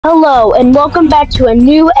Hello and welcome back to a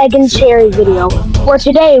new Egg and Cherry video, where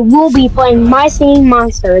today we'll be playing My Singing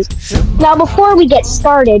Monsters. Now before we get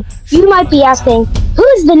started, you might be asking,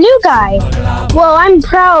 who's the new guy? Well, I'm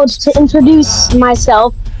proud to introduce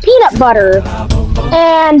myself, Peanut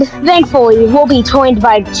and thankfully we'll be joined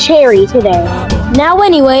by Cherry today. Now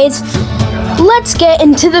anyways, let's get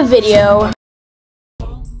into the video.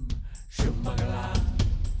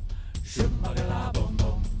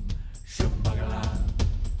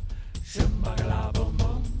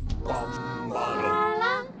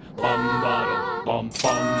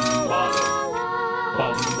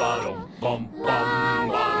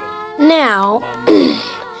 Now,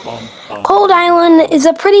 Cold Island is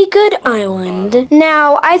a pretty good island.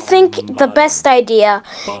 Now, I think the best idea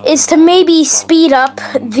is to maybe speed up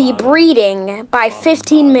the breeding by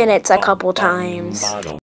 15 minutes a couple times.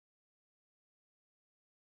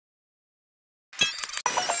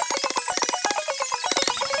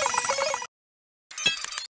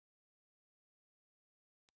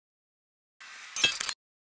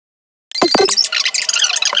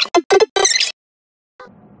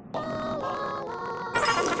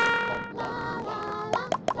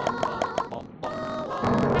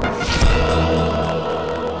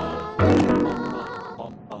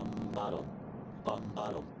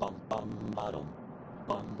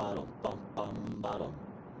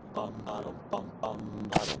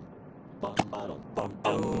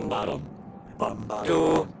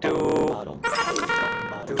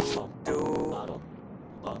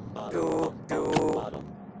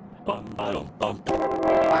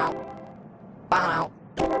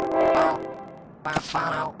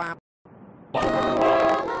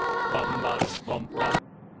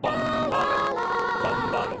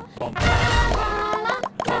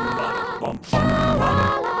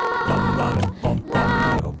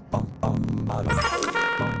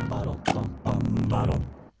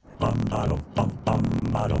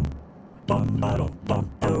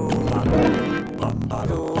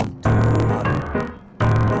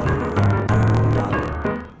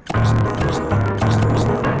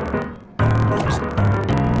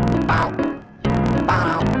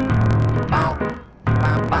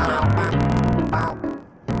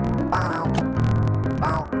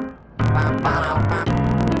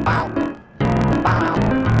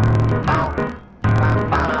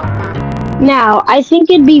 Now, I think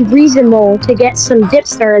it'd be reasonable to get some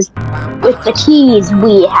dipsters with the keys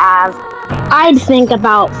we have. I'd think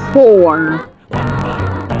about 4.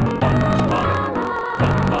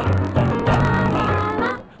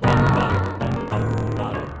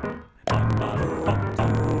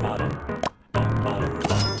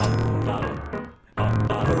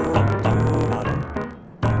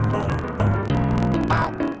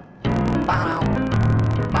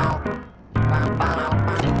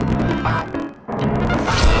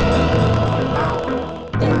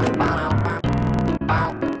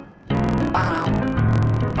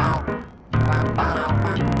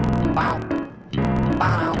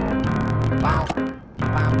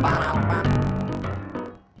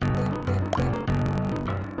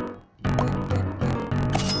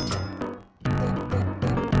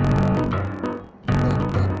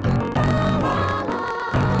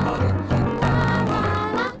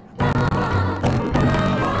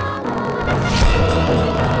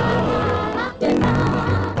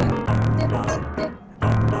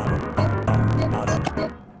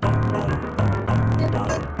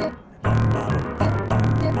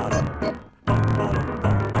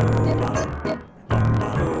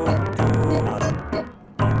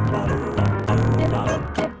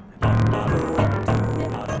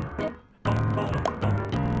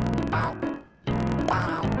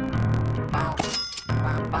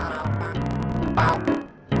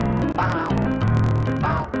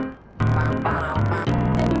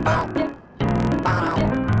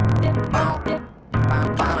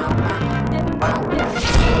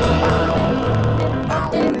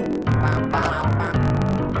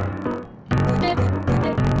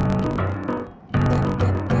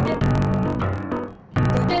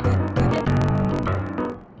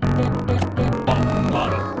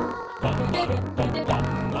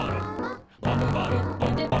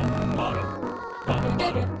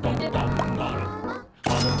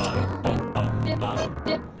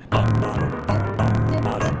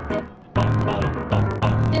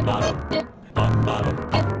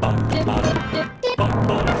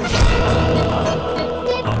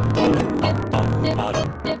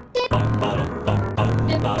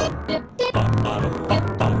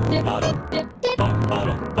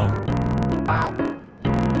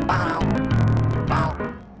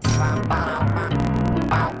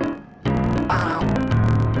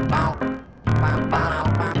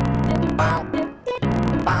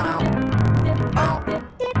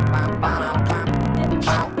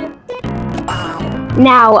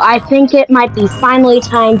 Now, I think it might be finally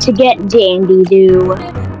time to get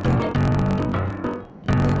dandidoo.